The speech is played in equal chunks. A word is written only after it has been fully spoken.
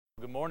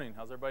Good morning.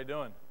 How's everybody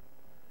doing?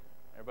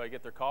 Everybody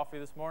get their coffee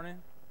this morning?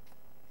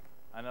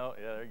 I know,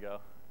 yeah, there you go.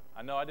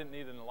 I know I didn't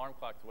need an alarm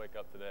clock to wake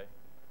up today.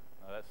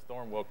 That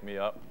storm woke me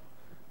up.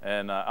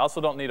 And I also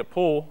don't need a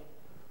pool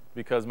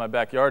because my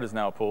backyard is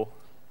now a pool.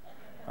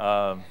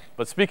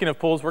 But speaking of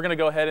pools, we're going to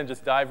go ahead and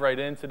just dive right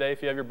in today.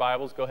 If you have your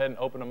Bibles, go ahead and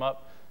open them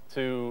up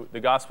to the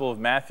Gospel of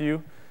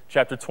Matthew,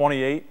 chapter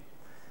 28.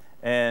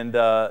 And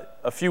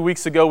a few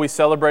weeks ago, we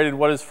celebrated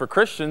what is for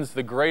Christians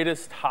the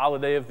greatest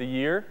holiday of the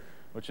year,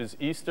 which is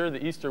Easter,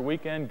 the Easter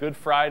weekend, Good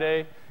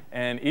Friday,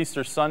 and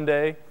Easter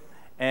Sunday.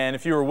 And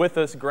if you were with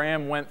us,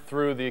 Graham went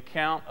through the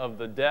account of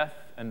the death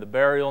and the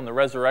burial and the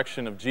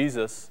resurrection of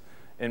Jesus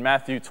in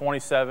Matthew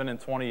 27 and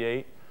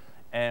 28.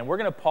 And we're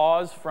going to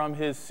pause from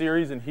his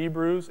series in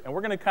Hebrews, and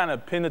we're going to kind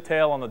of pin the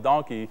tail on the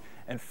donkey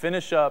and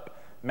finish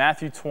up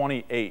Matthew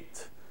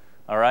 28.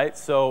 All right,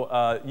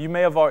 so you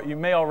may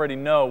already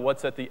know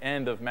what's at the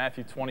end of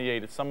Matthew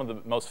 28. It's some of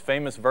the most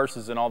famous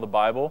verses in all the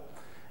Bible,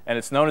 and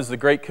it's known as the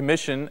Great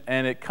Commission,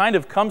 and it kind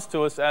of comes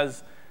to us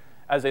as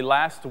a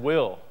last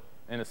will,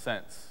 in a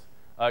sense.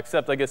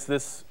 Except I guess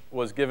this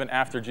was given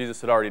after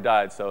Jesus had already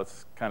died, so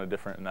it's kind of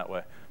different in that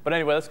way. But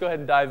anyway, let's go ahead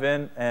and dive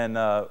in, and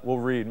we'll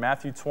read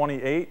Matthew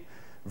 28,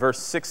 verse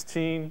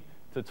 16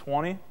 to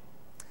 20.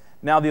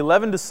 Now the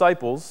 11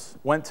 disciples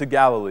went to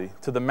Galilee,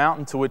 to the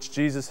mountain to which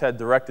Jesus had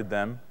directed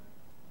them.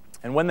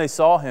 And when they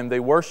saw him, they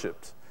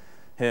worshipped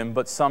him,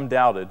 but some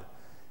doubted.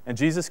 And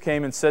Jesus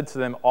came and said to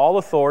them, "All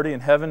authority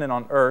in heaven and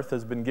on earth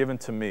has been given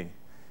to me.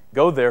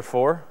 Go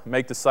therefore,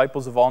 make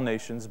disciples of all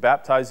nations,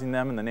 baptizing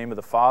them in the name of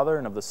the Father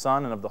and of the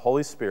Son and of the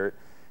Holy Spirit,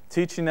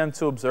 teaching them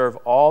to observe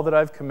all that I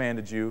have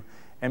commanded you.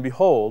 And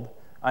behold,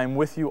 I am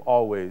with you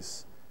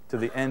always to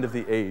the end of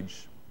the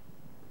age."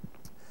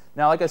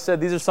 Now, like I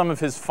said, these are some of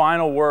his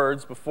final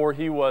words before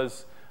he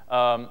was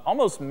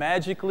almost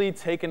magically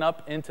taken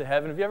up into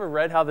heaven. Have you ever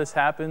read how this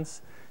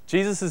happens?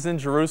 Jesus is in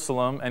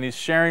Jerusalem, and he's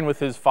sharing with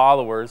his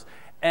followers.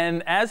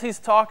 And as he's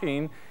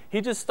talking, he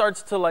just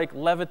starts to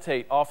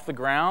levitate off the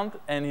ground,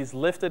 and he's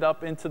lifted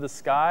up into the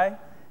sky.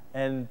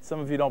 And some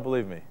of you don't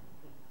believe me.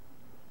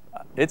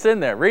 It's in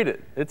there. Read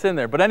it. It's in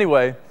there. But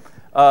anyway,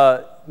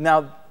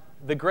 now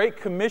the Great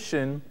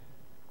Commission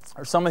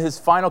are some of his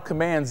final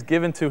commands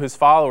given to his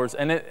followers,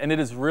 and it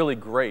is really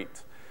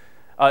great.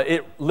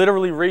 It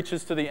literally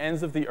reaches to the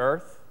ends of the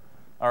earth,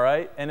 all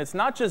right? And it's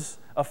not just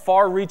a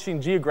far-reaching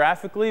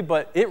geographically,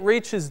 but it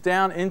reaches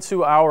down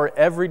into our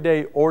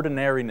everyday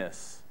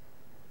ordinariness.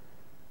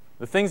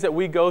 The things that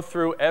we go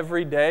through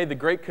every day, the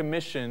Great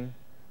Commission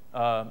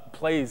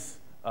plays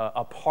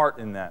a part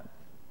in that.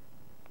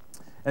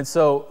 And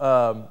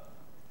so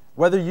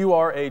whether you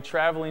are a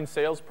traveling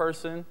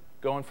salesperson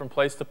going from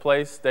place to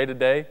place, day to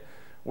day,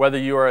 whether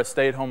you are a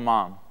stay-at-home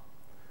mom,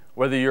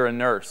 whether you're a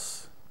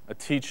nurse, a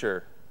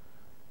teacher,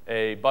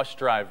 a bus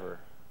driver,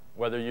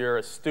 whether you're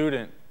a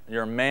student,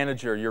 you're a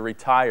manager, you're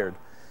retired,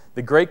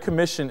 the Great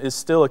Commission is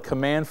still a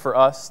command for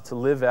us to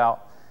live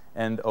out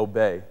and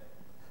obey.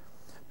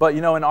 But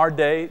in our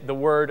day, the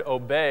word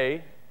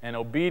obey and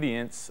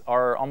obedience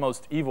are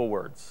almost evil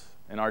words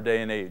in our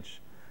day and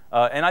age.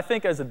 And I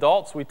think as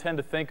adults, we tend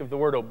to think of the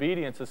word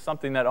obedience as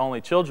something that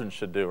only children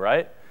should do,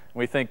 right?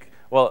 We think,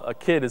 well, a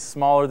kid is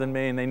smaller than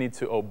me and they need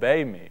to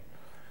obey me.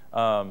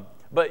 But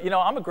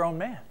I'm a grown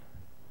man.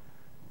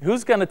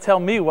 Who's going to tell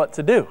me what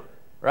to do,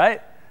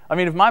 right? I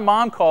mean, if my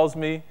mom calls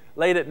me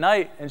late at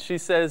night and she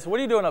says, "What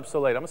are you doing up so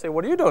late?" I'm going to say,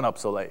 "What are you doing up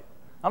so late?"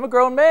 I'm a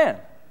grown man,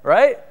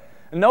 right?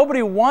 And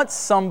nobody wants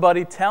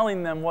somebody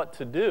telling them what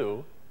to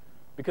do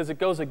because it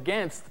goes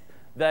against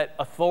that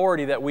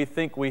authority that we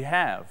think we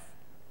have.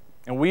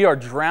 And we are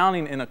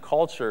drowning in a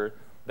culture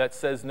that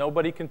says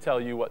nobody can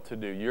tell you what to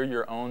do. You're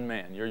your own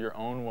man. You're your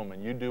own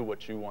woman. You do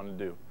what you want to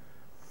do.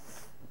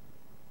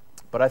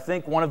 But I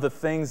think one of the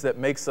things that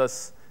makes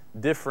us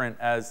different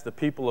as the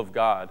people of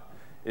God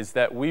is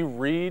that we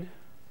read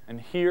and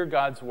hear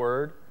God's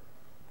word,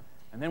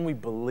 and then we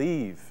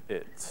believe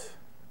it,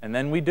 and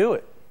then we do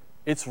it.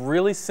 It's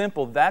really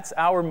simple. That's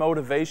our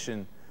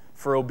motivation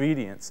for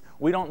obedience.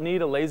 We don't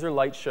need a laser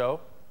light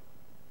show,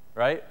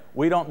 right?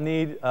 We don't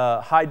need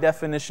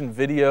high-definition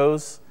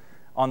videos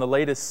on the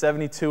latest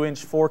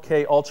 72-inch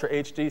 4K Ultra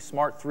HD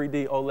Smart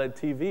 3D OLED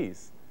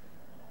TVs,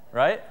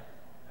 right?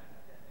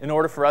 In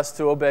order for us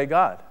to obey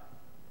God.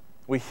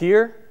 We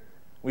hear,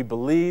 we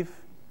believe,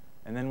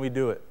 and then we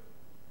do it.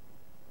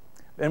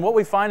 And what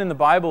we find in the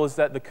Bible is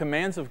that the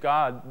commands of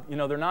God,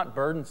 they're not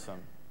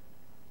burdensome.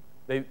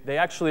 They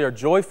actually are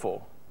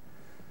joyful.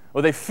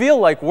 Well, they feel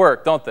like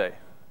work, don't they?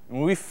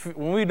 When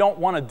we don't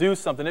want to do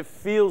something, it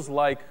feels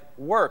like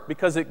work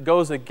because it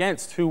goes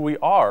against who we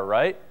are,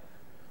 right?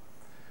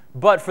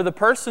 But for the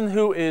person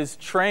who is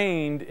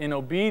trained in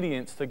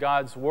obedience to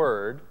God's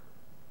word,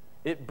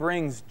 it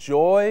brings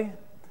joy,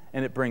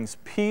 and it brings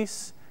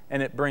peace,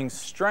 and it brings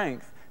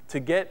strength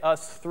to get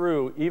us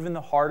through even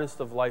the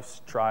hardest of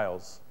life's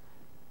trials.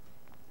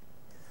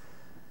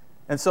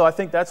 And so I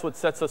think that's what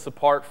sets us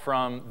apart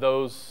from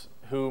those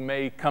who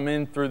may come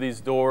in through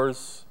these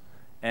doors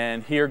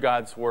and hear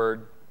God's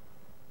word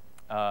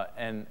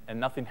and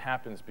nothing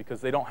happens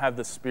because they don't have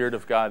the Spirit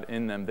of God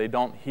in them. They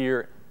don't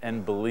hear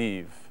and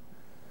believe.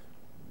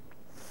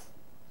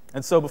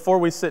 And so before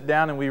we sit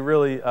down and we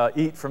really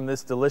eat from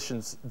this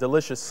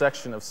delicious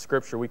section of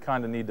Scripture, we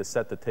kind of need to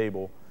set the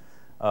table.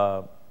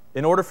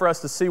 In order for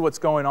us to see what's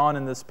going on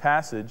in this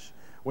passage,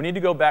 we need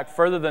to go back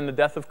further than the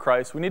death of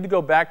Christ. We need to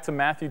go back to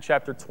Matthew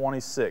chapter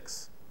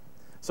 26.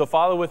 So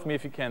follow with me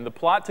if you can. The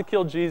plot to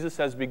kill Jesus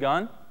has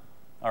begun,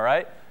 all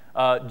right?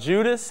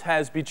 Judas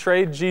has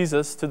betrayed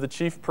Jesus to the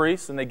chief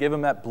priests, and they give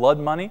him that blood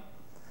money.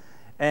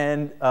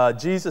 And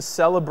Jesus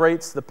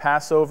celebrates the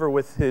Passover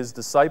with his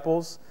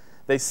disciples.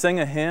 They sing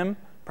a hymn,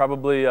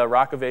 probably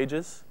Rock of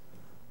Ages,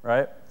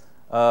 right?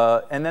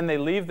 And then they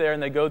leave there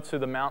and they go to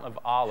the Mount of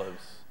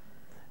Olives.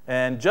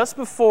 And just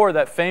before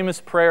that famous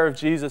prayer of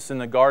Jesus in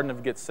the Garden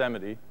of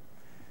Gethsemane,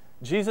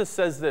 Jesus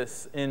says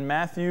this in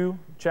Matthew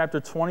chapter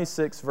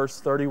 26, verse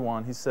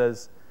 31. He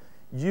says,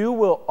 "You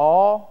will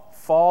all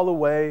fall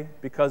away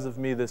because of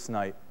me this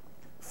night.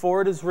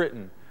 For it is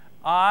written,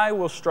 I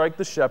will strike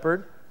the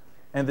shepherd,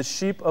 and the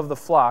sheep of the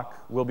flock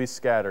will be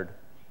scattered.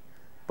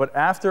 But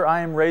after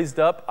I am raised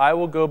up, I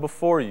will go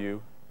before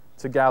you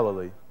to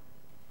Galilee."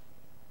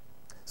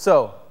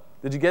 So,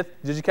 did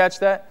you catch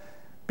that?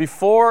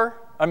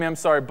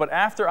 But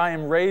after I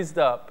am raised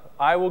up,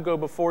 I will go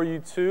before you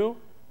to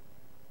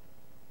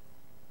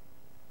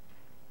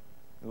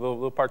a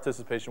little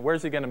participation.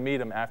 Where's he going to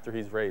meet him after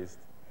he's raised?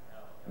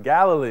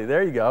 Galilee.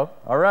 There you go.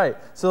 All right.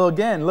 So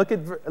again, look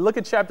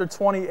at chapter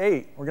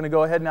 28. We're going to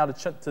go ahead now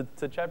to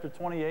chapter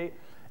 28,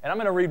 and I'm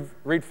going to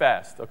read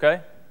fast.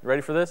 Okay? You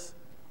ready for this?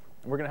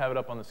 We're going to have it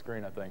up on the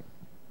screen, I think.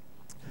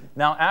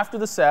 Now, after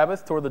the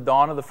Sabbath, toward the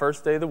dawn of the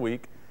first day of the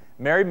week,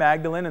 Mary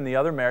Magdalene and the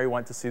other Mary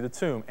went to see the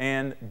tomb.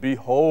 And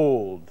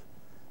behold,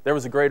 there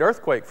was a great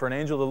earthquake, for an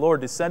angel of the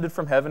Lord descended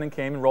from heaven and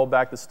came and rolled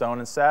back the stone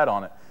and sat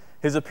on it.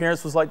 His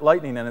appearance was like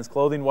lightning, and his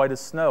clothing white as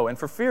snow. And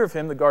for fear of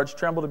him, the guards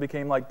trembled and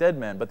became like dead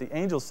men. But the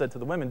angel said to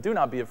the women, "Do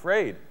not be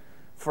afraid,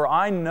 for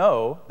I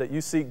know that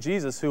you seek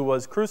Jesus who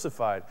was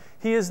crucified.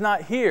 He is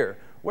not here."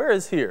 Where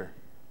is here?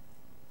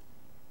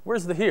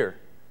 Where's the here?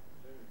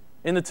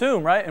 In the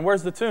tomb, right? And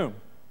where's the tomb?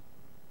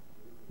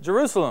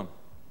 Jerusalem.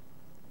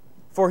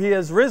 "For he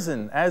has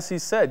risen, as he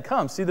said.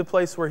 Come, see the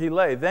place where he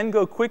lay. Then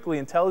go quickly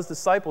and tell his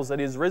disciples that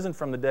he is risen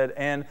from the dead.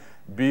 And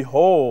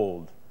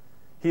behold,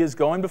 he is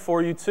going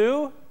before you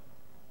to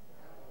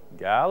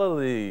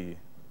Galilee.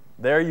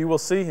 There you will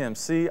see him.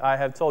 See, I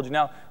have told you."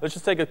 Now, let's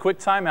just take a quick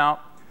time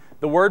out.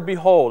 The word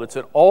behold, it's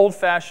an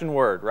old-fashioned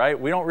word, right?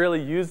 We don't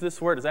really use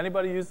this word. Does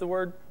anybody use the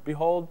word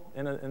behold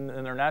in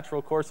their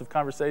natural course of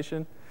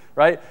conversation?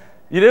 Right?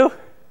 You do?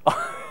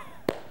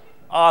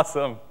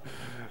 Awesome.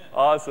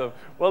 Awesome.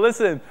 Well,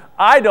 listen,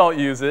 I don't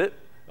use it,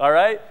 all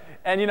right?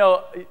 And,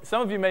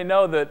 some of you may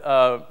know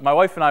that my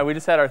wife and I, we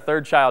just had our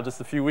third child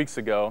just a few weeks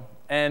ago.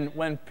 And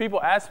when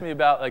people ask me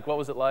about, what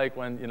was it like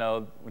when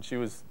she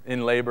was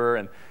in labor?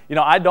 And,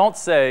 I don't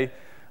say,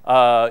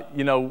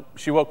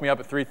 she woke me up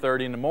at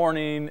 3:30 in the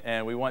morning,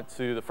 and we went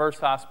to the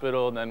first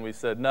hospital, and then we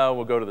said, no,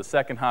 we'll go to the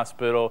second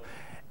hospital.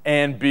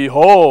 And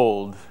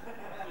behold,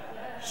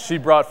 she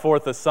brought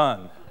forth a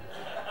son,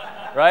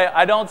 right?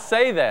 I don't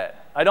say that.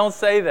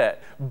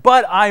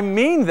 But I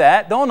mean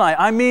that, don't I?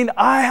 I mean,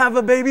 I have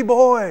a baby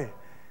boy.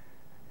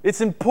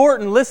 It's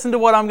important. Listen to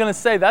what I'm going to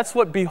say. That's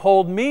what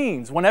behold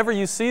means. Whenever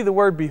you see the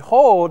word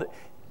behold,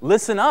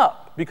 listen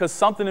up, because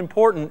something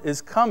important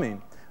is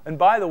coming. And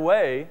by the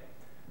way,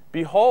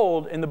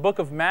 behold in the book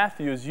of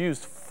Matthew is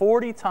used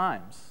 40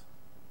 times.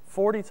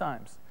 40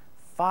 times.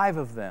 5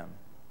 of them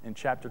in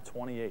chapter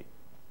 28.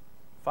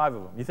 5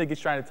 of them. You think he's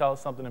trying to tell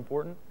us something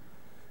important?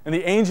 And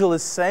the angel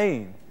is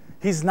saying,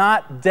 he's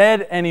not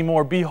dead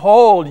anymore.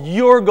 Behold,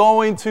 you're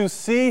going to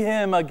see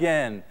him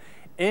again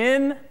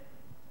in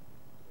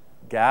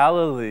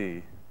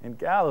Galilee. In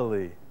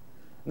Galilee.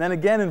 And then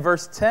again in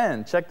verse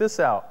 10, check this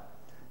out.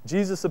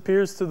 Jesus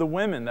appears to the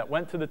women that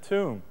went to the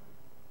tomb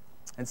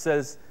and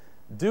says,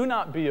 "Do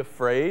not be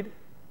afraid.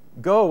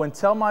 Go and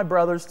tell my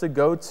brothers to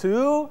go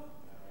to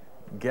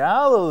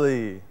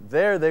Galilee.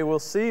 There they will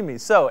see me."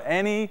 So,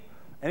 any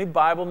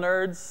Bible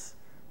nerds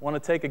want to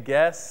take a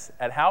guess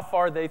at how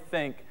far they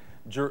think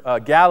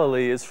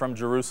Galilee is from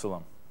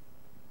Jerusalem?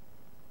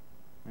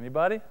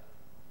 Anybody?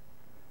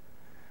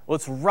 Well,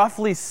 it's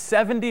roughly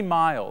 70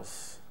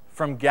 miles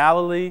from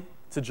Galilee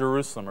to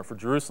Jerusalem, or from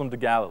Jerusalem to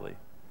Galilee,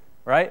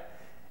 right?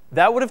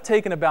 That would have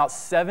taken about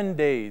 7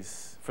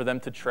 days for them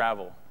to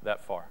travel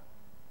that far.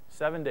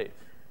 7 days.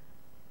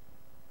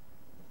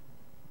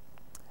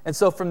 And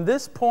so from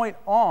this point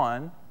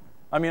from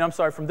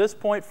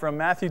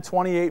Matthew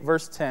 28,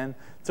 verse 10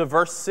 to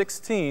verse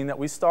 16 that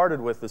we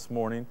started with this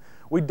morning,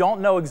 we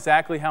don't know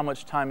exactly how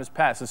much time has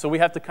passed. And so we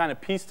have to kind of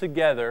piece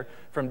together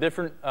from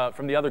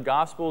the other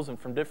Gospels and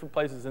from different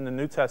places in the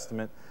New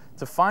Testament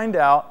to find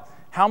out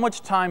how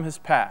much time has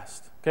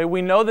passed. Okay,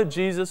 we know that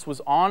Jesus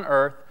was on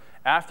earth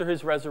after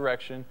his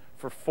resurrection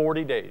for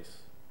 40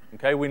 days.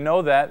 Okay, we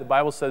know that. The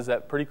Bible says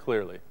that pretty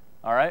clearly.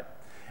 All right?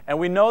 And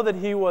we know that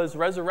he was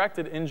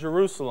resurrected in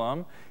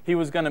Jerusalem. He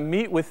was going to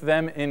meet with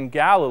them in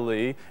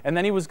Galilee. And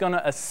then he was going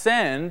to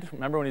ascend.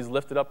 Remember when he's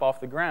lifted up off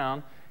the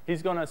ground?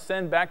 He's going to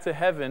ascend back to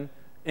heaven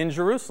in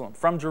Jerusalem,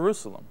 from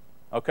Jerusalem.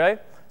 Okay?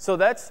 So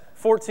that's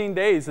 14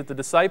 days that the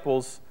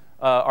disciples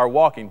are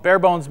walking. Bare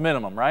bones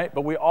minimum, right?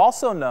 But we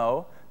also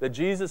know that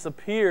Jesus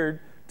appeared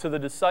to the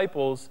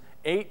disciples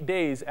 8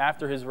 days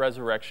after his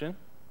resurrection.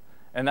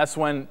 And that's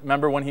when,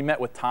 remember when he met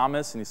with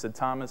Thomas and he said,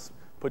 Thomas,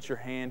 put your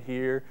hand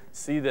here.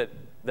 See that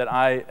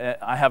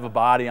I have a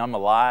body, I'm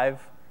alive,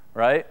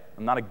 right?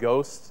 I'm not a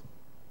ghost.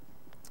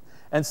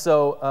 And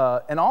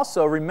so, and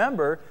also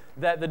remember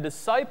that the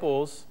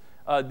disciples,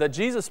 that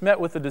Jesus met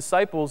with the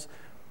disciples.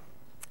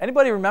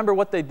 Anybody remember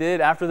what they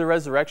did after the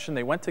resurrection?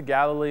 They went to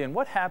Galilee, and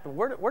what happened?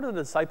 Where did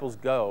the disciples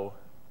go?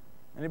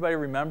 Anybody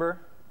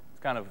remember?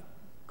 It's kind of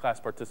class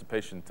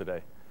participation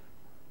today.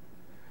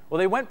 Well,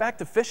 they went back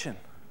to fishing.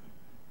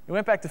 They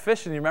went back to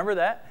fishing, you remember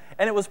that?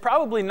 And it was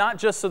probably not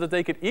just so that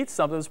they could eat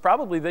something. It was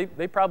probably,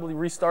 they probably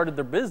restarted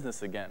their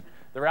business again.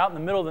 They're out in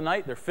the middle of the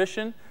night, they're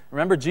fishing.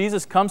 Remember,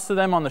 Jesus comes to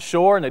them on the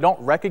shore, and they don't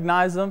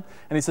recognize them.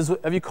 And he says,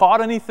 have you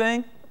caught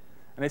anything?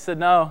 And they said,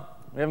 no,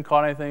 we haven't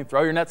caught anything.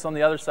 Throw your nets on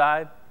the other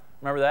side.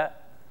 Remember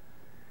that?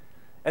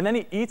 And then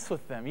he eats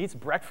with them. He eats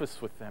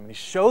breakfast with them. And he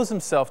shows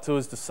himself to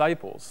his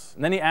disciples.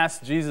 And then he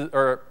asks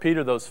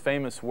Peter those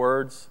famous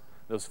words.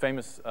 Those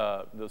famous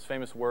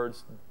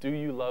words, do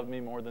you love me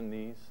more than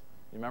these?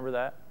 You remember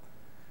that?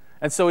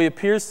 And so he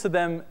appears to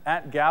them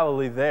at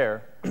Galilee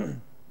there.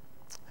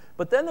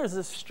 But then there's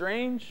this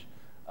strange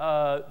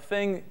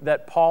thing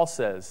that Paul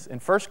says in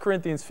 1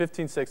 Corinthians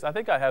 15:6. I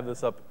think I have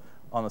this up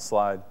on the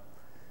slide.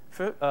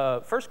 1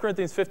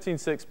 Corinthians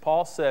 15:6,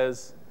 Paul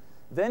says,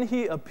 then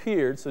he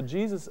appeared, so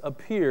Jesus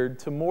appeared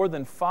to more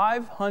than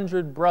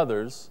 500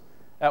 brothers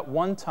at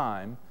one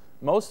time,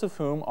 most of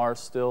whom are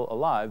still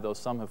alive, though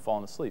some have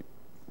fallen asleep.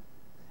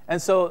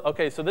 And so,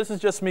 okay, so this is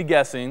just me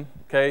guessing,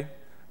 okay,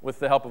 with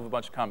the help of a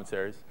bunch of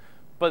commentaries.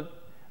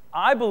 But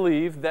I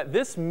believe that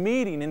this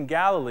meeting in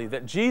Galilee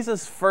that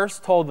Jesus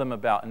first told them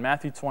about in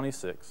Matthew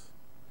 26,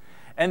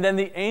 and then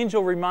the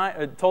angel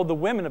told the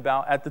women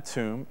about at the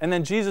tomb, and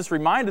then Jesus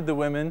reminded the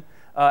women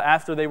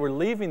after they were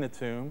leaving the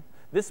tomb,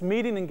 this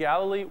meeting in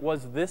Galilee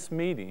was this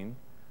meeting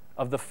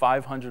of the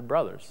 500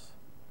 brothers.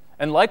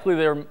 And likely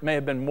there may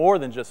have been more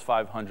than just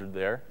 500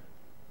 there,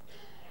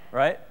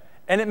 right?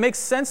 And it makes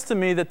sense to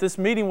me that this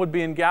meeting would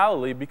be in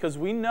Galilee because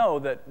we know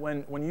that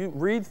when you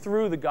read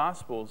through the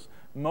Gospels,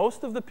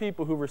 most of the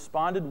people who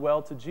responded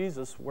well to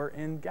Jesus were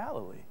in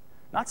Galilee,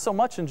 not so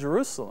much in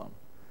Jerusalem.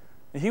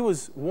 He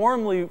was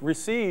warmly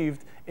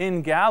received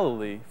in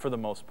Galilee for the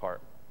most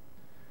part.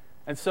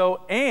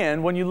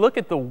 And when you look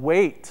at the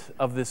weight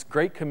of this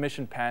Great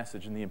Commission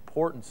passage and the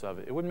importance of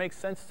it, it would make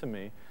sense to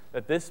me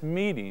that this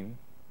meeting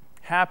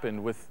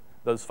happened with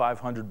those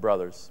 500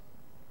 brothers.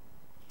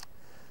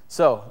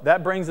 So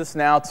that brings us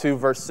now to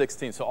verse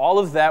 16. So all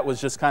of that was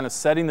just kind of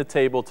setting the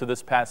table to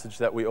this passage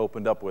that we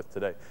opened up with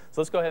today.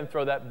 So let's go ahead and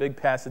throw that big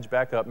passage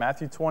back up.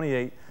 Matthew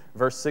 28,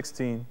 verse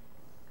 16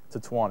 to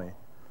 20. It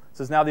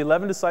says, now the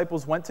 11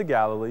 disciples went to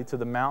Galilee, to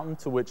the mountain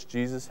to which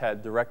Jesus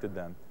had directed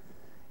them.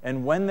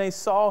 And when they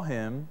saw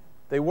him,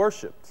 they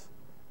worshipped,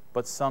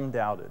 but some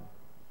doubted.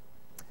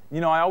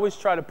 You know, I always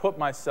try to put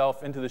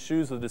myself into the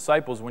shoes of the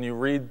disciples when you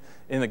read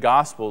in the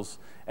Gospels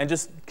and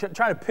just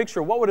try to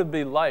picture what would it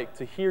be like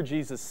to hear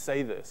Jesus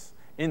say this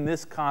in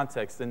this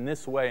context, in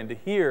this way, and to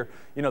hear,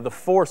 you know, the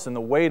force and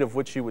the weight of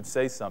which he would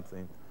say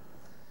something.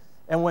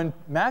 And when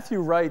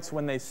Matthew writes,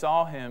 when they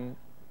saw him,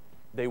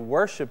 they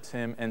worshipped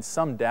him, and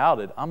some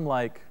doubted, I'm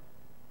like,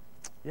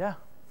 yeah,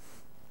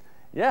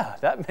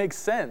 that makes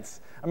sense.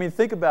 I mean,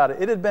 think about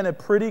it. It had been a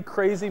pretty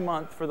crazy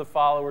month for the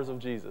followers of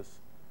Jesus,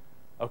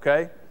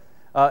 okay?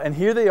 And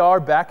here they are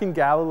back in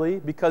Galilee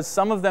because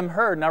some of them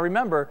heard. Now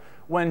remember,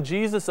 when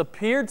Jesus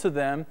appeared to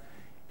them,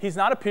 he's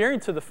not appearing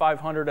to the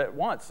 500 at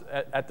once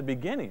at the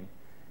beginning.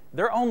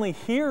 They're only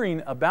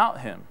hearing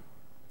about him.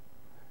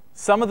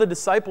 Some of the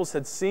disciples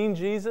had seen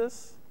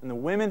Jesus, and the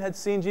women had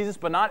seen Jesus,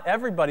 but not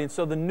everybody. And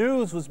so the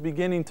news was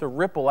beginning to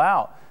ripple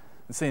out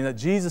and saying that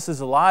Jesus is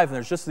alive, and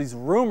there's just these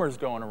rumors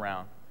going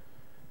around.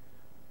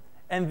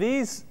 And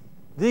this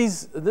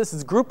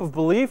group of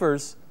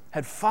believers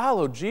had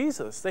followed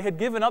Jesus. They had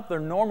given up their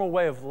normal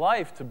way of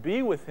life to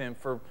be with him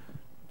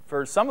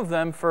for some of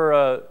them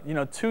for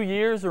 2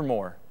 years or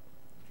more.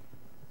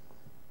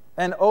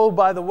 And oh,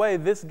 by the way,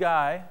 this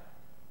guy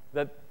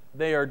that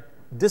they are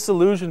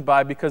disillusioned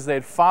by because they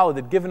had followed,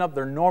 they'd given up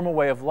their normal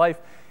way of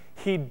life,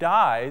 he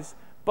dies.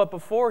 But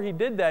before he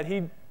did that,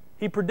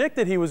 he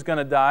predicted he was going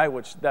to die,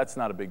 which that's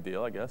not a big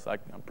deal, I guess. I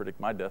predict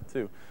my death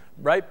too,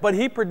 right? But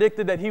he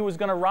predicted that he was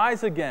going to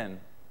rise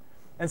again.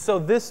 And so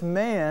this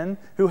man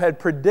who had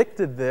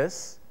predicted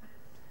this,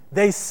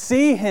 they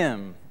see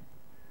him.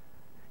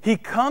 He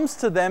comes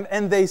to them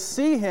and they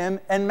see him,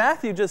 and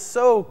Matthew just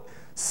so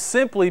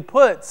simply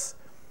puts,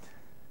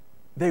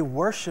 they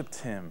worshiped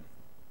him,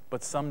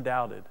 but some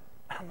doubted.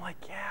 I'm like,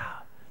 yeah,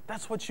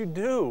 that's what you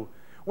do.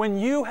 When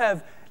you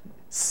have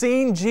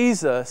seen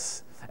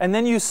Jesus and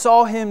then you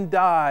saw him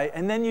die,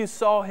 and then you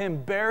saw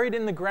him buried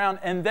in the ground,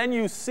 and then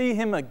you see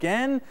him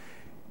again,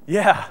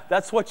 yeah,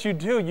 that's what you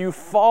do. You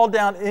fall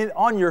down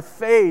on your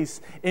face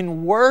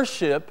in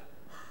worship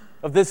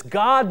of this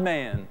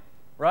God-man,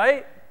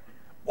 right?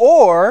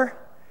 Or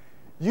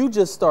you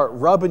just start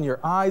rubbing your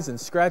eyes and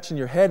scratching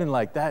your head and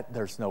like,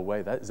 there's no way.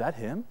 Is that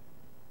him?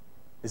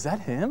 Is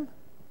that him?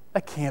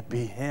 That can't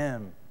be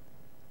him.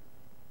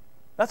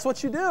 That's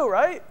what you do,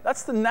 right?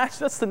 That's the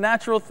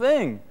natural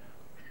thing.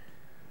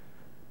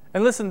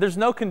 And listen, there's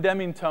no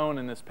condemning tone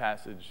in this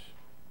passage.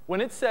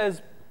 When it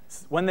says,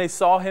 when they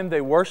saw him,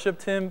 they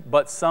worshiped him,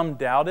 but some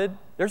doubted,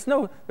 there's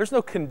no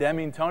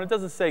condemning tone. It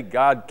doesn't say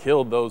God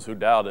killed those who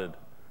doubted,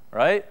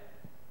 right?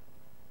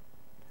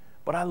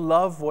 But I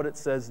love what it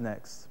says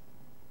next.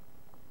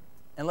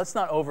 And let's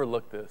not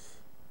overlook this.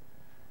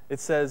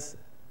 It says,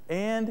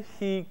 and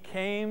he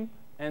came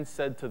and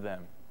said to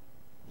them.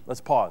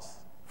 Let's pause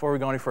before we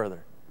go any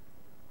further.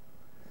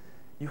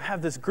 You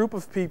have this group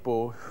of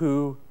people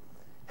who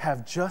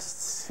have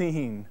just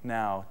seen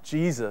now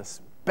Jesus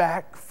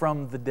back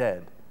from the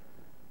dead.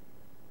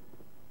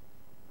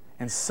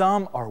 And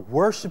some are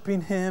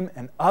worshiping him,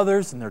 and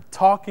others, and they're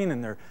talking,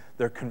 and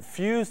they're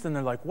confused, and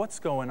they're like, what's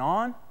going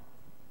on?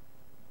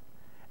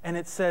 And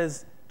it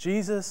says,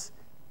 Jesus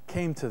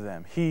came to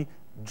them. He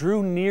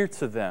drew near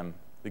to them,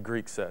 the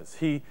Greek says.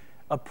 He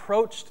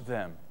approached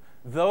them.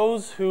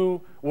 Those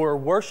who were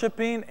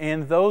worshiping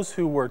and those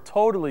who were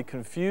totally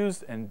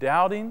confused and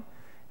doubting,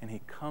 and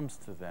he comes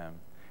to them,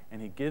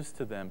 and he gives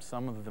to them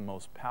some of the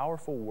most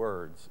powerful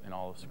words in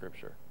all of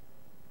Scripture.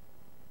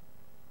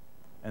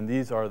 And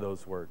these are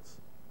those words.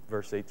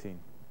 Verse 18.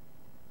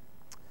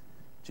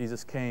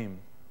 Jesus came,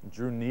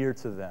 drew near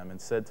to them,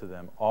 and said to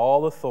them,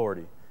 all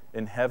authority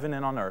in heaven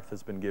and on earth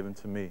has been given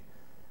to me.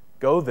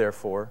 Go,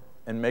 therefore,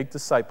 and make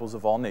disciples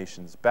of all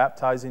nations,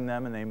 baptizing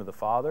them in the name of the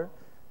Father,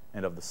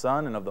 and of the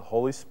Son, and of the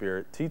Holy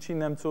Spirit, teaching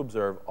them to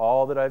observe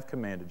all that I have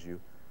commanded you.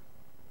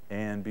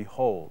 And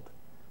behold,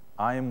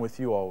 I am with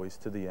you always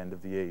to the end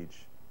of the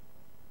age.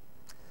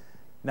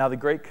 Now, the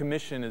Great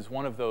Commission is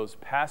one of those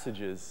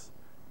passages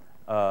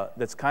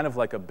that's kind of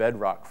like a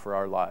bedrock for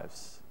our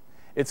lives.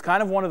 It's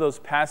kind of one of those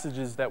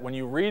passages that when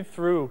you read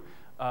through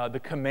the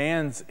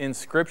commands in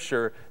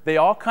Scripture, they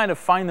all kind of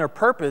find their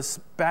purpose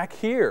back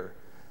here.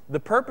 The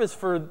purpose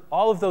for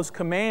all of those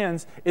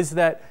commands is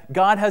that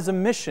God has a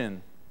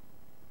mission,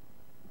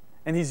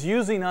 and he's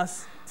using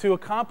us to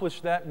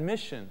accomplish that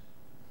mission.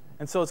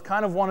 And so it's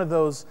kind of one of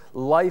those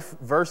life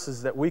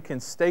verses that we can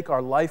stake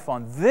our life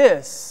on.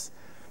 This,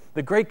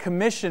 the Great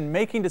Commission,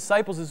 making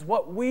disciples, is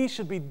what we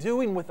should be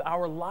doing with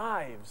our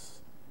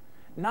lives.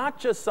 Not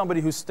just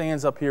somebody who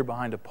stands up here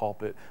behind a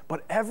pulpit,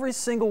 but every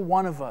single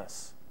one of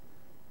us.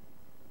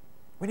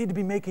 We need to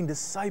be making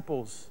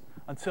disciples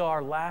until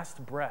our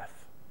last breath.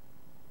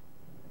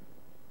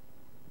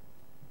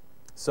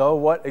 So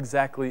what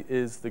exactly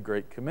is the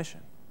Great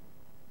Commission?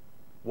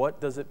 What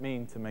does it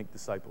mean to make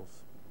disciples?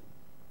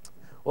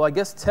 Well, I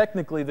guess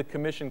technically the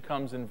commission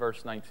comes in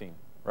verse 19,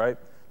 right?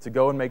 To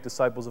go and make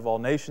disciples of all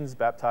nations,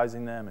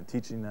 baptizing them and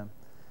teaching them.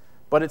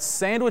 But it's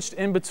sandwiched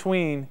in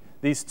between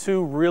these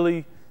two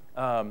really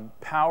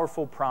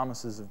powerful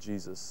promises of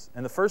Jesus.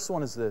 And the first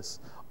one is this: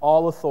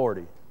 all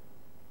authority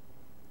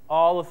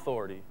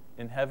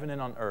in heaven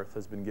and on earth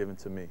has been given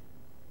to me.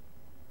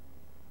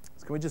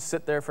 So can we just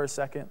sit there for a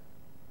second?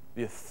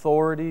 The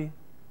authority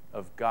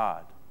of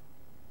God.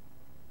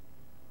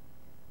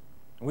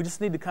 And we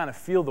just need to kind of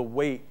feel the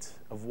weight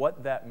of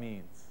what that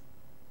means.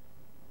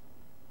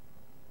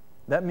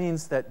 That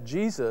means that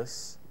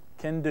Jesus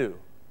can do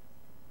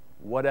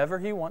whatever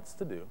he wants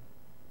to do,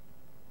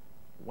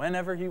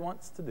 whenever he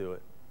wants to do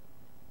it,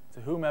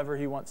 to whomever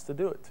he wants to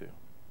do it to.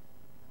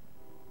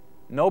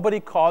 Nobody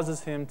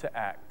causes him to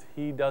act.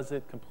 He does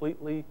it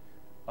completely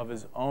of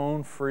his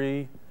own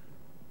free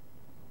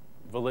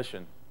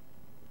volition.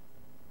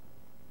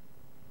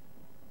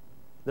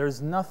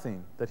 There's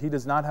nothing that he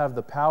does not have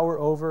the power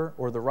over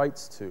or the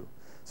rights to.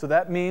 So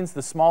that means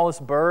the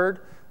smallest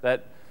bird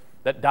that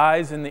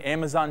dies in the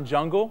Amazon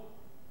jungle,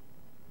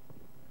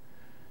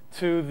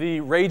 to the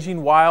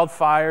raging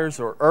wildfires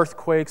or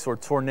earthquakes or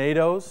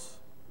tornadoes,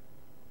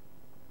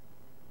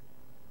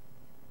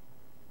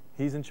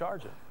 he's in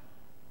charge of.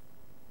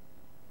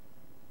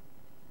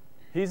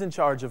 He's in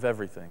charge of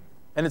everything.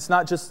 And it's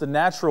not just the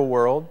natural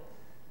world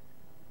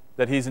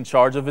that he's in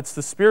charge of, it's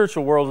the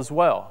spiritual world as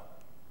well.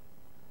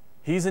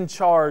 He's in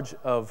charge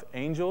of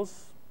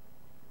angels,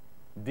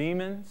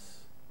 demons,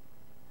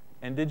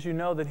 and did you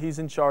know that he's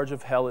in charge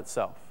of hell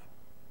itself?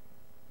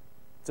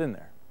 It's in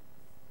there.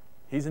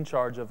 He's in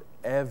charge of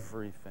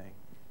everything.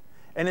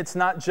 And it's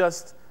not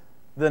just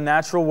the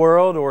natural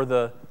world or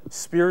the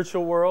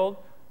spiritual world,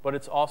 but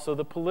it's also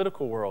the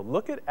political world.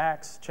 Look at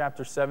Acts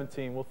chapter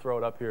 17. We'll throw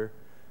it up here.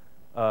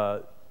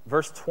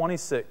 Verse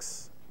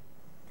 26.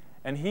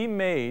 And he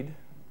made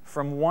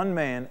from one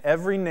man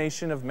every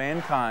nation of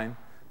mankind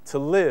to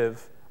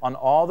live on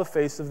all the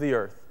face of the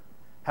earth,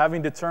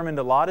 having determined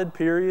allotted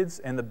periods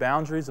and the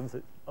boundaries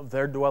of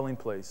their dwelling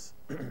place.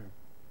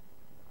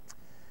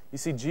 You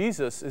see,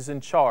 Jesus is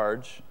in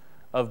charge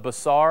of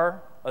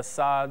Bashar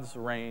Assad's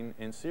reign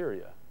in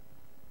Syria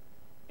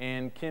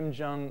and Kim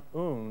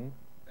Jong-un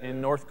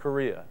in North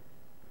Korea.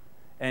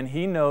 And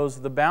he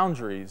knows the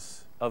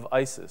boundaries of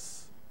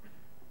ISIS.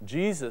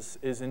 Jesus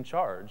is in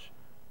charge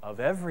of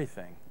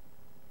everything.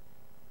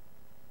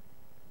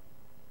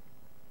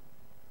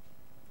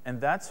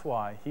 And that's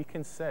why he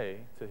can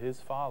say to his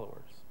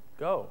followers,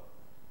 go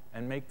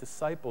and make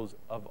disciples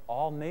of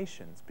all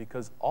nations,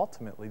 because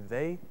ultimately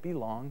they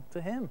belong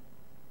to him.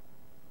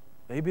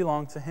 They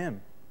belong to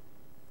him.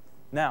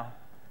 Now,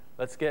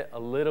 let's get a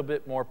little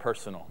bit more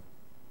personal.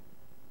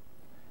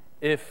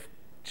 If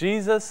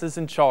Jesus is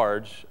in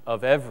charge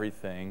of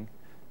everything,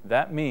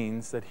 that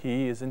means that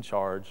he is in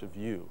charge of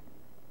you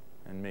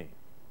and me.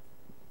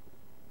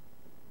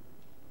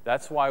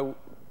 That's why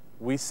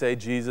we say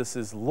Jesus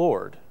is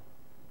Lord.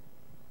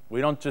 We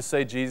don't just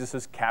say Jesus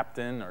is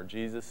captain or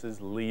Jesus is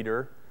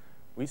leader.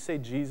 We say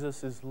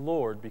Jesus is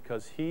Lord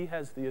because he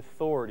has the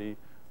authority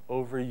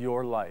over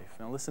your life.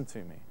 Now listen to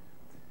me.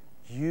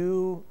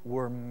 You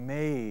were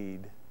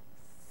made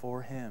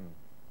for him.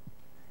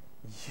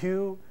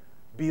 You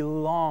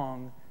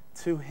belong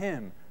to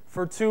him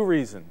for two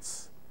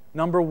reasons.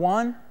 Number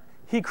one,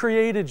 he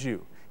created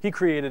you. He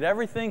created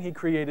everything. He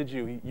created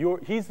you.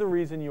 He's the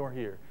reason you're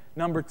here.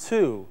 Number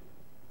two,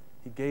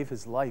 he gave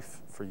his life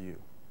for you.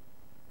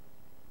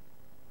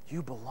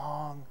 You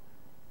belong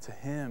to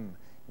him.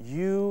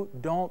 You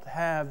don't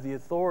have the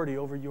authority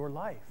over your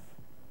life.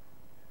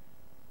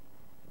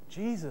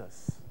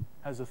 Jesus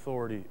has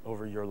authority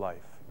over your life.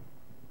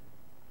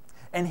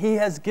 And he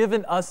has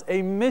given us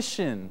a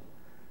mission.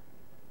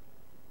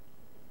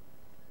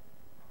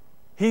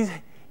 He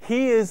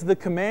is the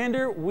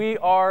commander. We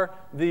are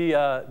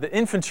the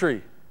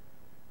infantry.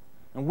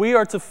 And we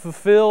are to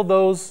fulfill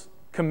those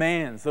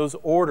commands, those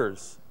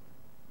orders.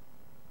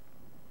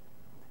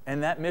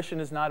 And that mission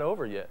is not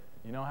over yet.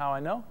 You know how I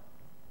know?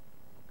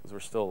 Because we're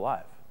still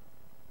alive.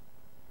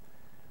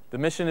 The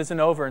mission isn't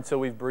over until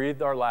we've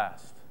breathed our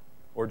last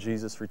or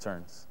Jesus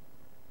returns.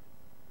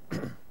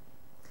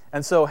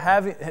 And so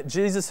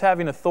Jesus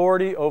having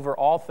authority over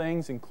all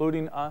things,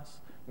 including us,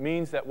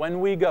 means that when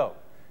we go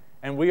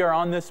and we are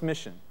on this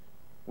mission,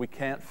 we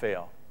can't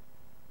fail.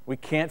 We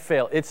can't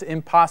fail. It's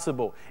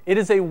impossible. It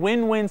is a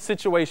win-win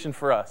situation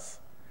for us.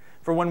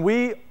 For when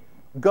we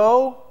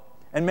go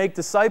and make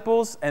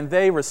disciples and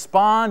they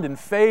respond in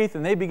faith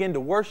and they begin to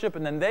worship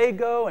and then they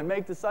go and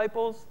make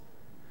disciples,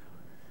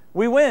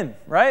 we win,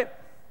 right?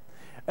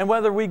 And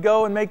whether we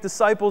go and make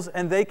disciples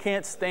and they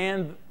can't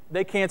stand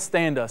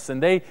us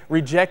and they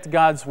reject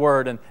God's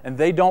word and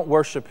they don't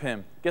worship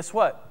him, guess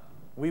what?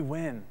 We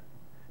win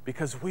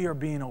because we are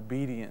being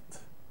obedient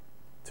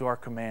to our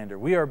commander.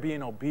 We are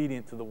being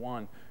obedient to the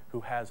one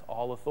who has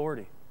all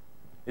authority.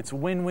 It's a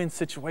win-win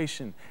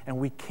situation and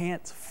we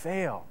can't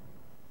fail.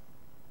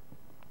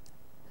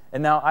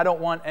 And now, I don't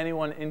want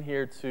anyone in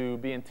here to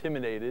be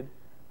intimidated,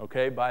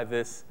 okay, by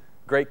this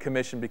Great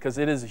Commission, because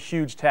it is a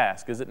huge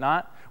task, is it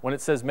not? When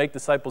it says make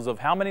disciples of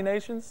how many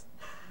nations?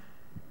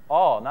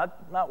 All,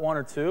 not one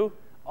or two,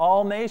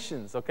 all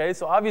nations, okay?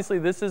 So obviously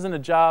this isn't a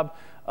job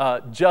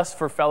just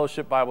for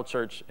Fellowship Bible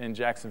Church in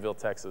Jacksonville,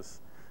 Texas,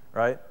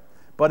 right?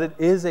 But it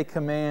is a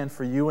command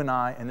for you and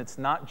I, and it's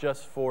not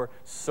just for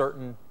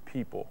certain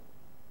people.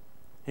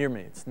 Hear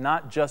me, it's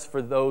not just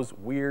for those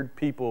weird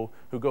people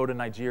who go to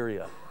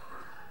Nigeria.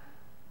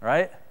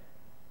 Right?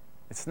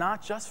 It's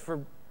not just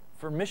for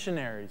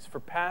missionaries, for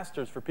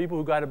pastors, for people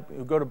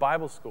who go to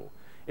Bible school.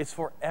 It's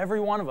for every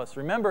one of us.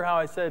 Remember how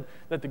I said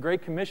that the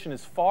Great Commission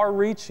is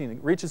far-reaching.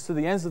 It reaches to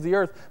the ends of the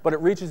earth, but it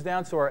reaches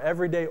down to our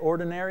everyday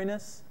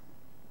ordinariness.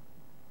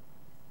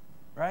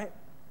 Right?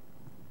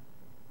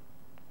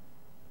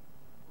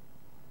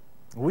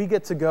 We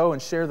get to go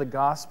and share the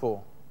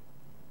gospel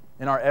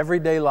in our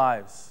everyday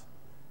lives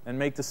and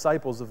make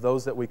disciples of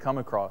those that we come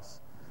across.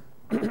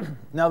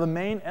 Now, the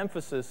main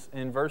emphasis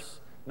in verse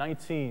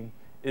 19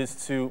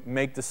 is to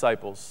make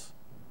disciples.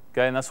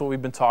 Okay, and that's what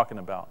we've been talking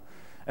about.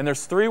 And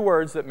there's three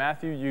words that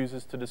Matthew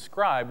uses to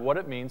describe what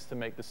it means to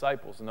make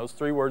disciples. And those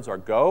three words are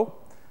go,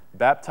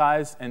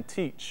 baptize, and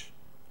teach.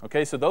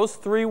 Okay, so those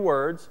three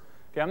words,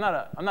 okay, I'm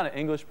not an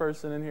English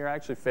person in here. I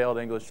actually failed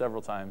English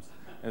several times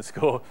in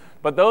school.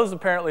 But those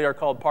apparently are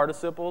called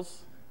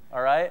participles,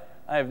 all right?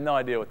 I have no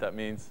idea what that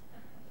means.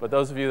 But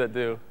those of you that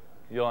do,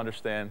 you'll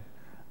understand.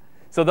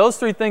 So those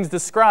three things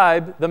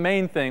describe the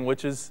main thing,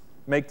 which is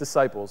make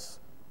disciples.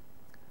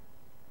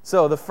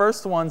 So the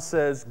first one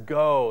says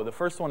go. The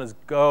first one is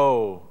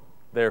go,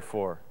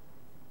 therefore.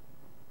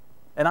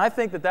 And I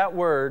think that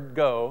word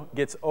go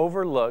gets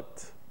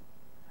overlooked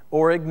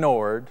or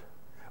ignored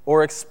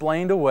or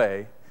explained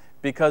away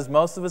because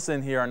most of us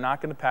in here are not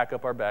going to pack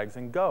up our bags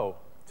and go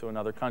to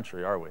another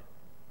country, are we?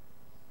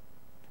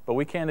 But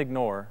we can't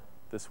ignore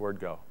this word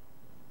go.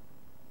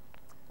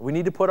 We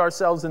need to put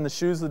ourselves in the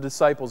shoes of the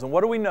disciples. And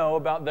what do we know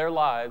about their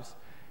lives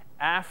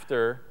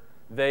after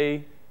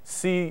they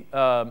see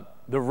the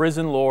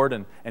risen Lord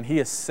and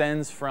he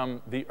ascends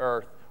from the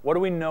earth? What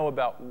do we know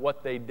about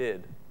what they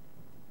did?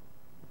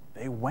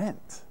 They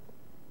went.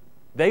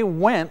 They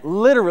went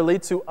literally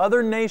to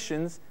other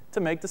nations to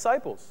make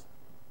disciples.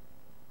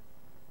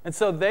 And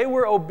so they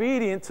were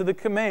obedient to the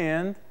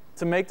command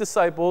to make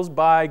disciples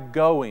by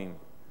going.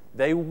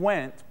 They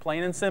went,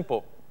 plain and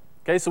simple.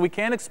 Okay, so we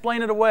can't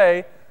explain it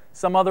away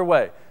some other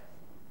way.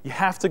 You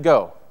have to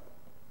go.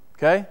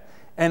 Okay?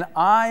 And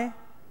I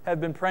have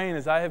been praying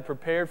as I have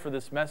prepared for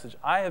this message.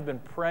 I have been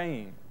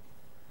praying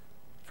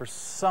for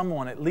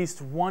someone, at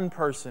least one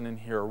person in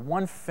here, or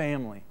one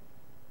family,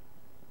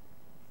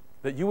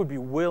 that you would be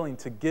willing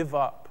to give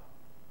up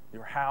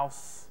your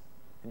house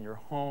and your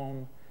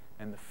home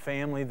and the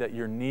family that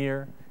you're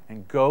near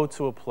and go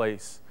to a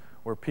place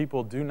where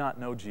people do not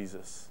know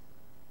Jesus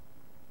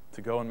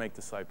to go and make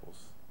disciples.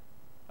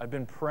 I've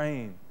been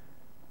praying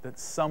that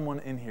someone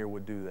in here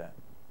would do that.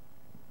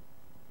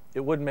 It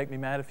wouldn't make me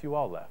mad if you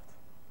all left.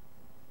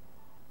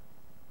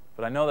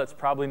 But I know that's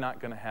probably not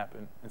going to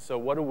happen. And so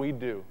what do we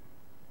do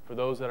for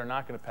those that are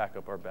not going to pack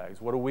up our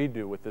bags? What do we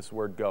do with this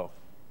word go?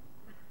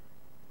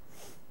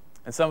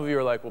 And some of you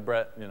are like, well,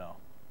 Brett,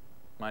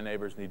 my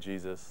neighbors need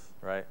Jesus,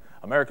 right?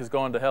 America's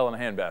going to hell in a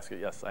handbasket.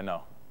 Yes, I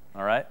know.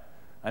 All right?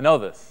 I know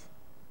this.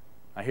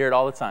 I hear it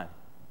all the time.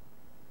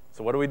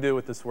 So what do we do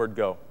with this word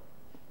go?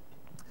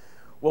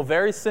 Well,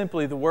 very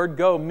simply, the word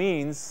go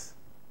means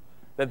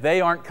that they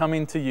aren't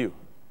coming to you.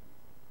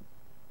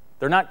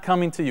 They're not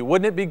coming to you.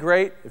 Wouldn't it be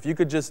great if you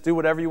could just do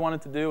whatever you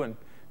wanted to do and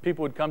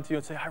people would come to you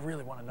and say, I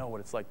really want to know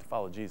what it's like to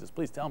follow Jesus.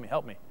 Please tell me,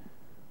 help me.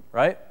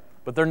 Right?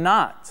 But they're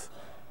not.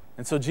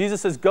 And so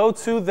Jesus says, go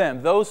to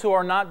them, those who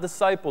are not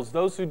disciples,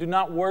 those who do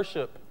not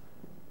worship.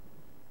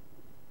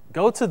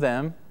 Go to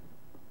them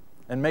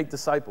and make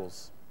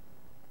disciples.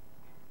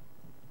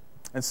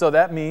 And so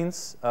that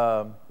means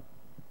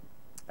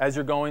as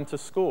you're going to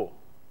school,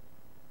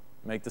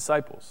 make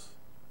disciples.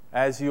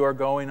 As you are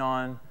going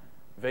on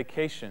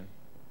vacation,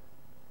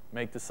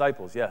 make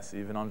disciples. Yes,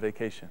 even on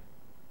vacation.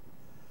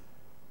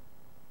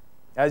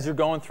 As you're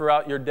going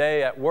throughout your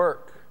day at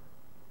work,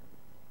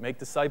 make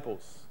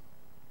disciples.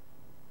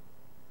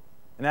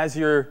 And as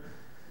you're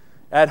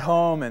at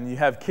home and you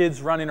have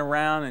kids running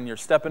around and you're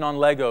stepping on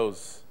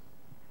Legos,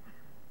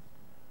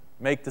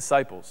 make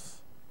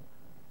disciples.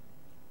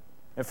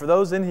 And for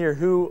those in here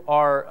who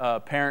are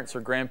parents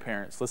or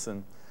grandparents,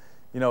 listen,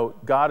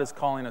 God is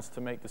calling us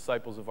to make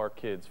disciples of our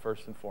kids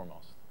first and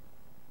foremost.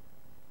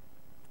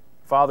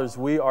 Fathers,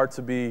 we are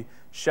to be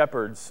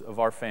shepherds of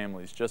our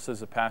families, just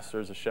as a pastor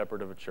is a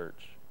shepherd of a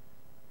church.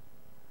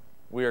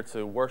 We are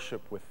to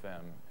worship with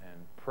them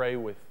and pray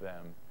with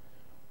them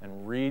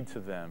and read to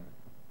them.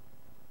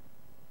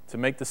 To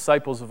make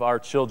disciples of our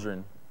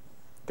children,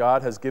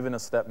 God has given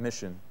us that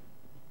mission.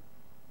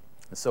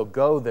 And so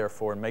go,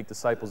 therefore, and make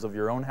disciples of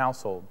your own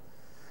household.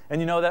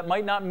 And that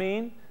might not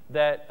mean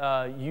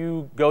that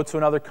you go to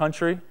another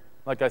country.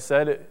 Like I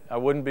said, I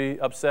wouldn't be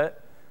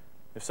upset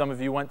if some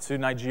of you went to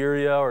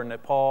Nigeria or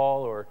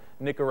Nepal or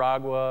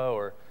Nicaragua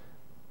or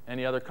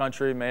any other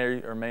country,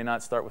 may or may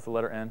not start with the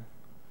letter N.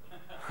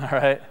 All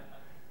right?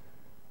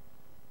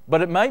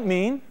 But it might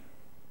mean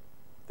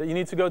that you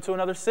need to go to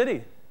another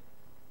city.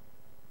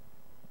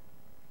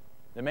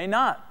 It may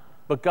not.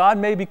 But God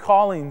may be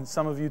calling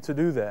some of you to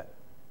do that.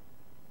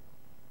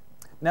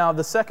 Now,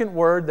 the second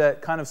word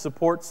that kind of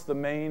supports the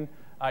main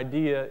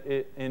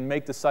idea in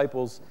make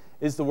disciples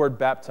is the word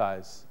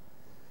baptize.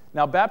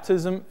 Now,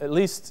 baptism, at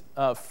least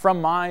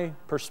from my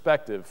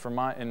perspective,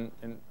 in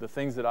the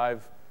things that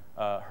I've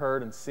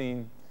heard and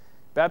seen,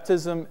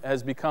 baptism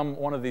has become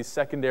one of these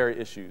secondary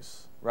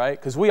issues, right?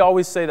 Because we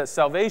always say that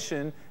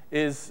salvation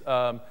is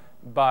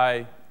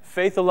by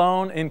faith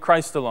alone in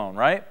Christ alone,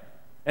 right?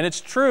 And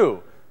it's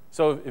true.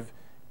 So if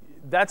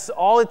that's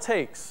all it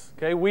takes,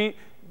 okay?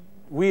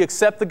 We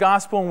accept the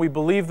gospel and we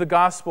believe the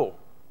gospel.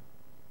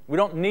 We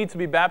don't need to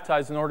be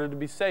baptized in order to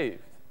be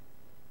saved.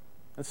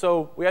 And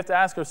so we have to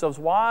ask ourselves,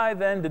 why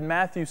then did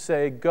Matthew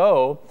say,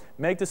 go,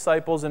 make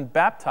disciples, and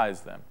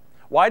baptize them?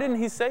 Why didn't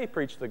he say,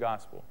 preach the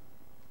gospel?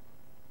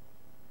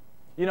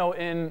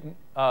 In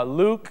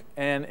Luke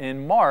and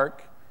in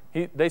Mark,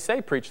 they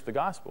say, preach the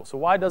gospel. So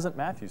why doesn't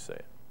Matthew say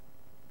it?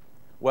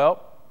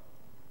 Well,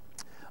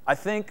 I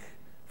think,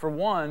 for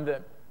one,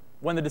 that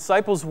when the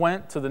disciples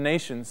went to the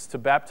nations to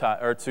baptize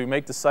or to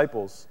make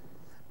disciples,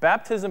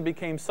 baptism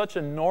became such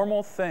a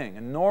normal thing,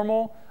 a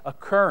normal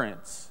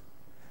occurrence,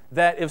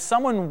 that if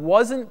someone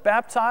wasn't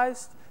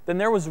baptized, then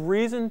there was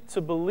reason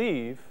to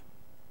believe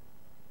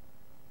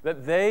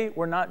that they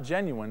were not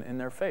genuine in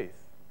their faith.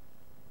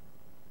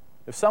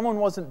 If someone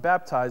wasn't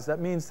baptized,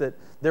 that means that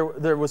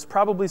there was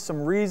probably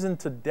some reason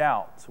to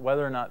doubt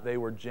whether or not they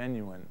were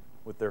genuine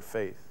with their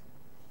faith.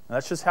 And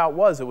that's just how it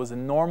was. It was a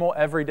normal,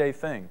 everyday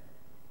thing.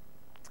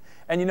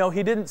 And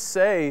he didn't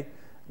say,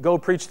 go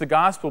preach the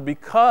gospel,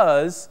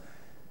 because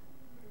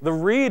the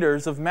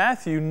readers of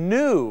Matthew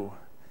knew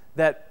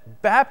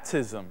that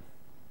baptism,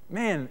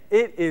 man,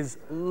 it is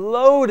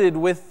loaded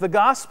with the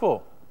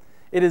gospel.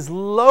 It is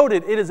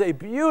loaded. It is a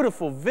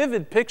beautiful,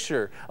 vivid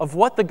picture of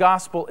what the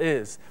gospel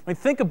is.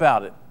 Think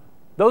about it.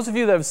 Those of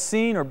you that have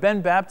seen or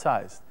been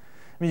baptized,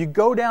 you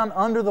go down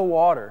under the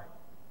water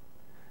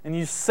and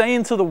you say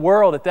into the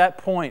world at that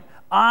point,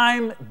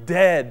 I'm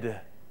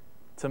dead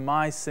to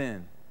my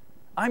sin.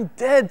 I'm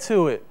dead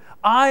to it.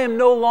 I am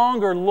no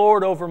longer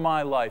Lord over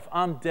my life.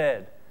 I'm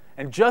dead.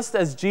 And just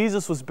as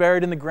Jesus was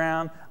buried in the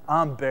ground,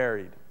 I'm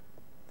buried.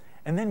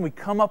 And then we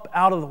come up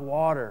out of the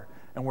water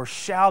and we're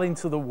shouting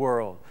to the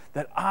world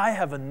that I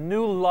have a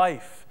new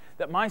life,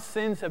 that my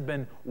sins have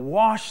been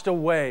washed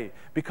away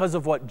because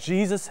of what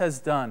Jesus has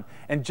done.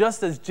 And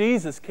just as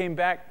Jesus came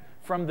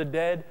back from the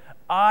dead,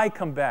 I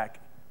come back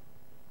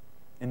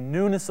in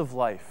newness of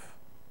life.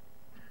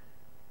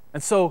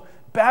 And so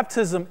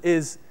baptism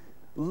is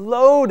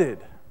loaded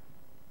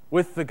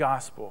with the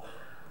gospel.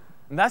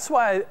 And that's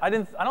why I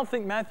don't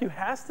think Matthew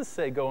has to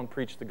say, go and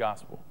preach the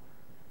gospel.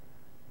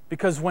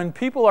 Because when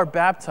people are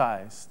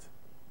baptized,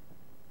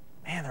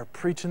 man, they're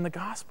preaching the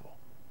gospel.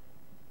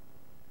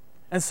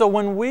 And so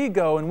when we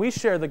go and we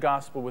share the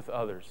gospel with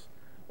others,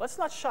 let's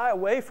not shy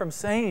away from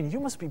saying, you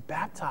must be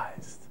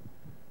baptized.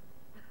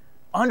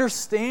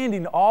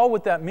 Understanding all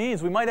what that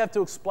means. We might have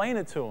to explain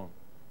it to them.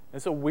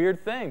 It's a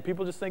weird thing.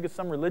 People just think it's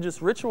some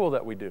religious ritual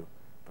that we do.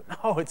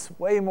 But no, it's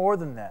way more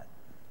than that.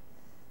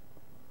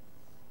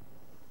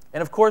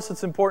 And of course,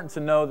 it's important to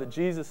know that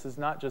Jesus is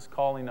not just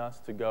calling us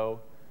to go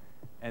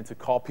and to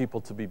call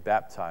people to be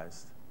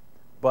baptized.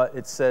 But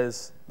it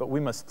says, but we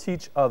must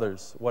teach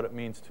others what it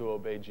means to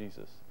obey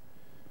Jesus.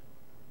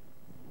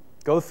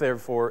 Go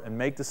therefore and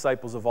make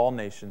disciples of all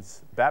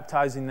nations,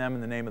 baptizing them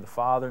in the name of the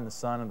Father and the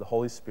Son and the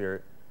Holy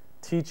Spirit,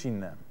 teaching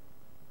them.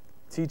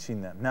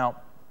 Now,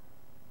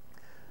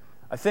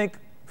 I think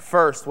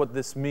first what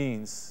this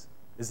means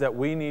is that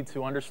we need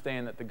to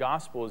understand that the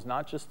gospel is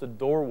not just a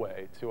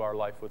doorway to our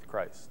life with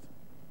Christ.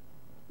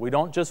 We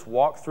don't just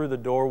walk through the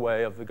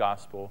doorway of the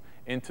gospel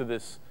into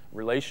this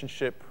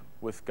relationship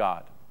with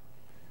God.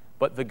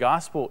 But the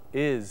gospel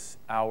is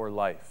our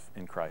life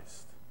in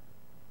Christ.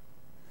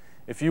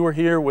 If you were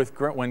here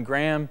when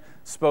Graham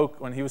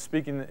spoke, when he was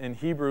speaking in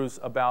Hebrews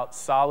about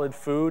solid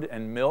food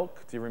and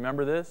milk, do you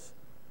remember this?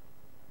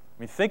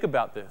 I mean, think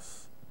about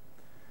this.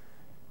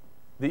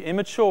 The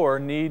immature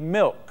need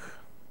milk,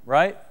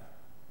 right?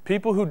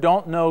 People who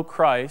don't know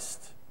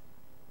Christ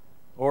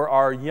or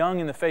are young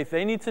in the faith,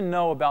 they need to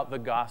know about the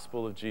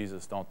gospel of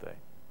Jesus, don't they?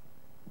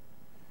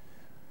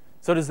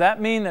 So does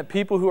that mean that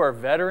people who are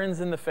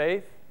veterans in the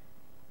faith,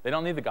 they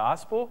don't need the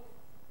gospel?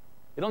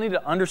 They don't need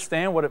to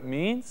understand what it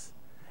means?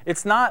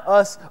 It's not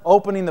us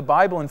opening the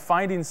Bible and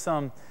finding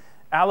some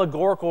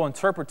allegorical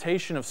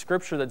interpretation of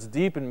Scripture that's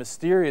deep and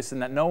mysterious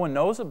and that no one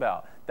knows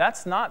about.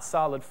 That's not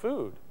solid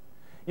food.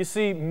 You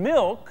see,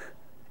 milk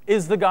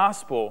is the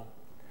gospel,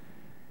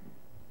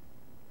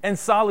 and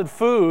solid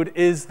food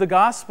is the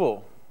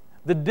gospel.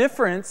 The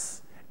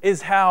difference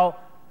is how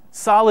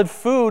solid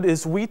food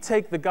is we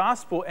take the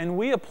gospel and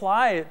we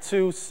apply it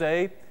to,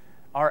 say,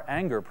 our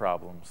anger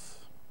problems.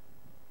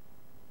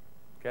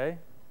 Okay?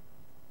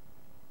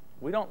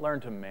 We don't learn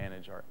to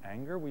manage our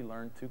anger. We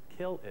learn to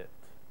kill it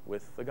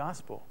with the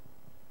gospel.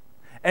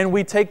 And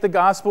we take the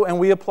gospel and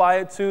we apply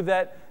it to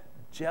that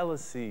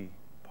jealousy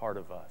part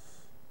of us.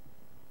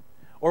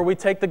 Or we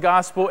take the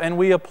gospel and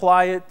we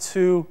apply it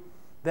to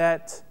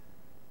that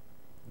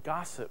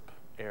gossip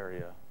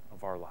area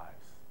of our lives.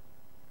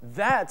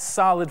 That's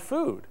solid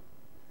food.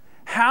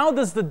 How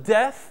does the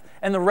death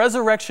and the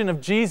resurrection of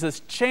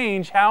Jesus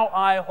change how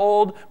I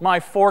hold my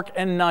fork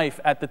and knife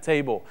at the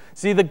table?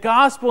 See, the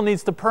gospel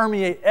needs to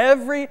permeate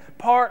every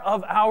part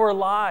of our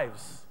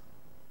lives.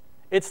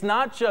 It's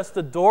not just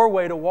a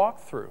doorway to walk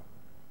through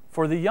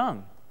for the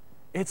young.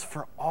 It's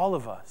for all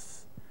of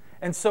us.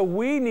 And so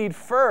we need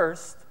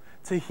first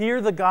to hear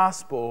the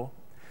gospel,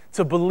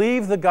 to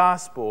believe the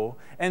gospel,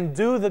 and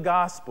do the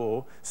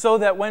gospel so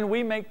that when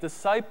we make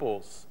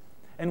disciples,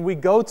 and we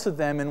go to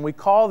them and we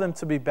call them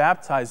to be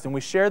baptized and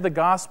we share the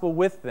gospel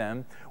with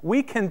them,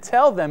 we can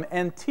tell them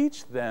and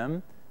teach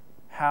them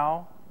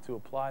how to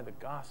apply the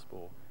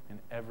gospel in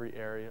every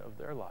area of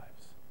their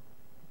lives.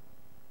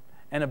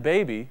 And a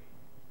baby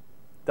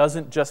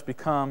doesn't just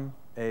become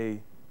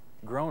a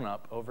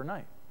grown-up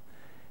overnight.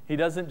 He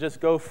doesn't just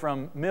go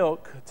from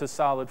milk to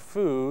solid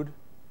food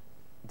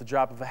at the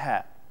drop of a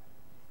hat.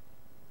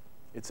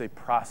 It's a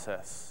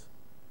process.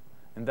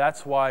 And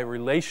that's why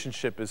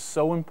relationship is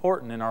so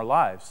important in our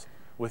lives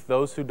with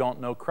those who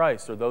don't know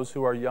Christ or those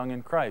who are young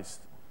in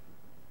Christ.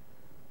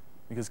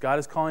 Because God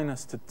is calling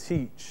us to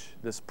teach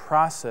this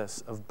process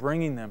of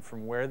bringing them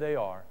from where they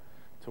are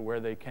to where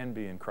they can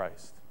be in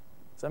Christ.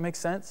 Does that make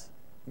sense?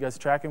 You guys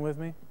tracking with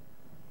me?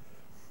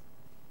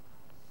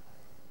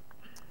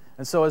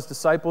 And so as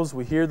disciples,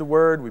 we hear the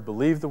word, we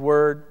believe the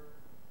word.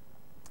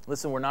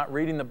 Listen, we're not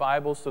reading the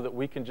Bible so that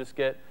we can just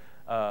get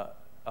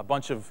a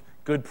bunch of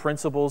good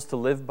principles to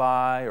live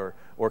by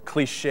or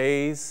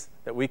cliches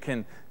that we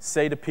can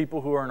say to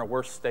people who are in a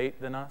worse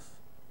state than us.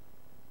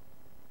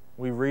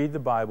 We read the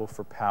Bible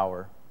for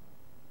power.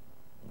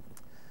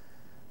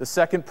 The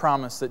second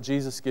promise that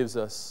Jesus gives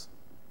us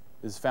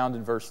is found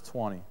in verse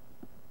 20.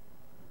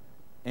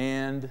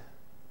 And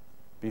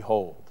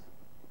behold,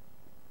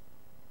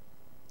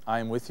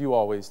 I am with you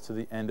always to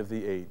the end of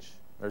the age.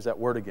 There's that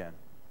word again.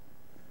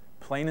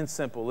 Plain and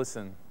simple,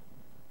 listen,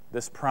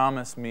 this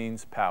promise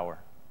means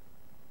power.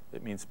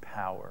 It means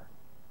power.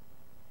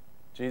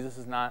 Jesus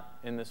is not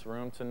in this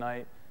room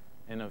tonight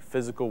in a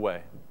physical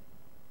way,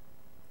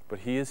 but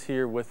he is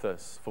here with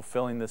us,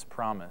 fulfilling this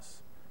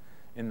promise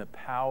in the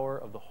power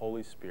of the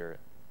Holy Spirit.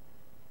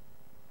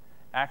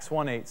 Acts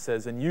 1:8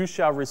 says, "And you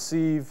shall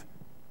receive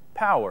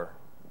power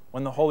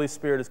when the Holy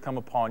Spirit has come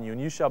upon you, and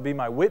you shall be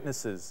my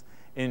witnesses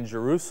in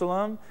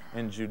Jerusalem,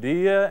 in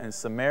Judea, and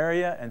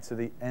Samaria, and to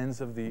the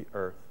ends of the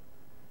earth."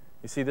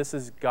 You see, this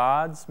is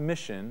God's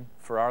mission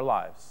for our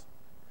lives,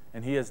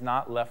 and he has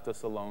not left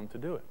us alone to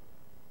do it.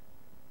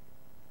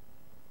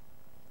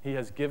 He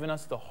has given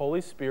us the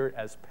Holy Spirit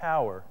as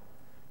power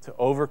to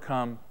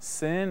overcome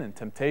sin and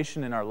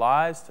temptation in our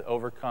lives, to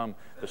overcome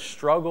the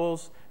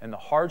struggles and the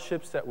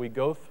hardships that we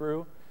go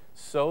through,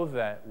 so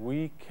that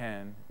we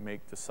can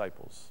make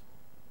disciples.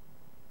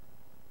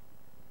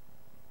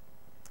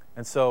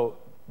 And so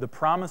the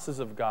promises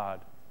of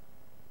God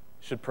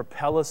should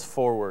propel us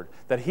forward,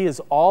 that he has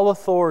all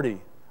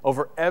authority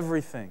over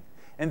everything,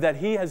 and that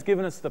he has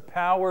given us the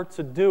power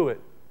to do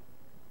it.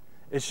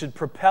 It should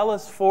propel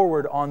us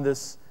forward on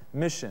this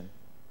mission.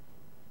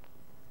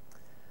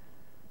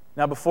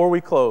 Now, before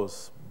we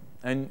close,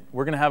 and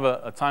we're going to have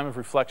a time of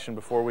reflection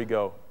before we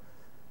go,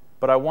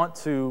 but I want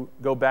to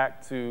go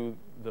back to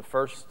the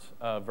first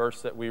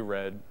verse that we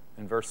read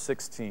in verse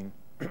 16,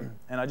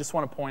 and I just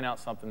want to point out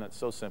something that's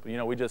so simple. You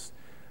know, we just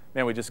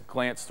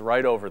glanced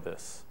right over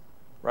this,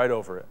 right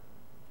over it.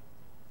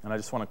 And I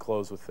just want to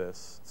close with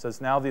this. It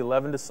says, "Now the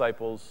 11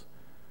 disciples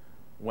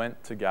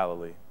went to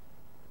Galilee."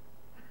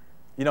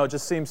 You know, it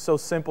just seems so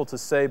simple to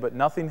say, but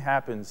nothing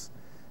happens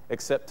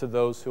except to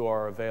those who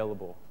are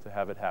available to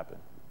have it happen.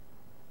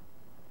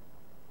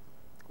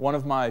 One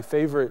of my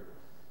favorite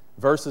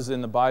verses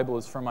in the Bible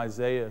is from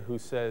Isaiah, who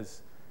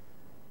says,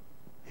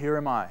 "Here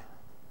am I,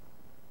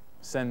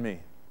 send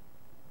me."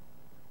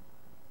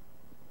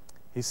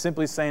 He's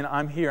simply saying,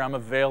 I'm here, I'm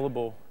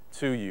available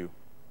to you.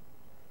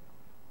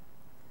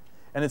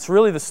 And it's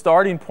really the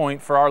starting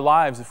point for our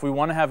lives. If we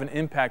want to have an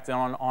impact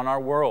on our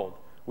world,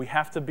 we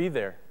have to be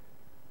there.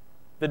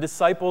 The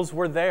disciples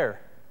were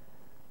there.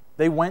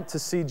 They went to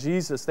see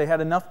Jesus. They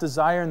had enough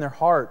desire in their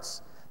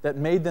hearts that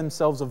made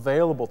themselves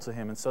available to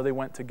him, and so they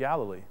went to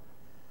Galilee.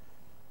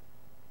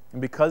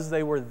 And because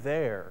they were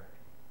there,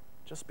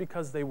 just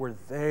because they were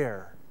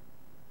there,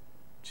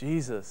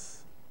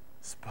 Jesus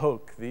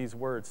spoke these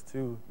words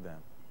to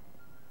them.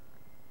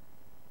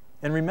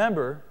 And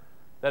remember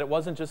that it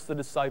wasn't just the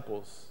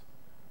disciples,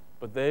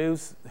 but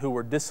those who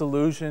were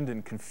disillusioned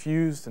and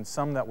confused, and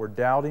some that were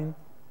doubting.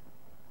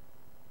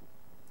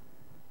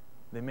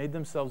 They made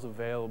themselves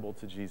available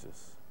to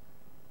Jesus.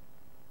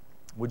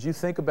 Would you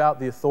think about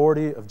the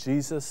authority of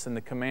Jesus and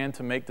the command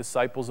to make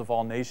disciples of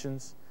all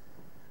nations,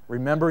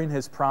 remembering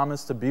his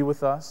promise to be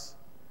with us?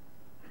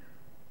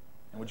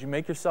 And would you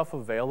make yourself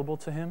available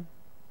to him?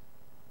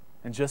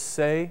 And just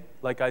say,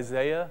 like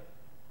Isaiah,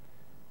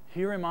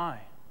 "Here am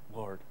I,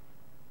 Lord,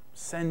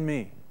 send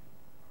me."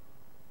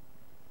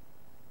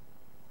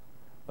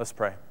 Let's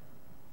pray.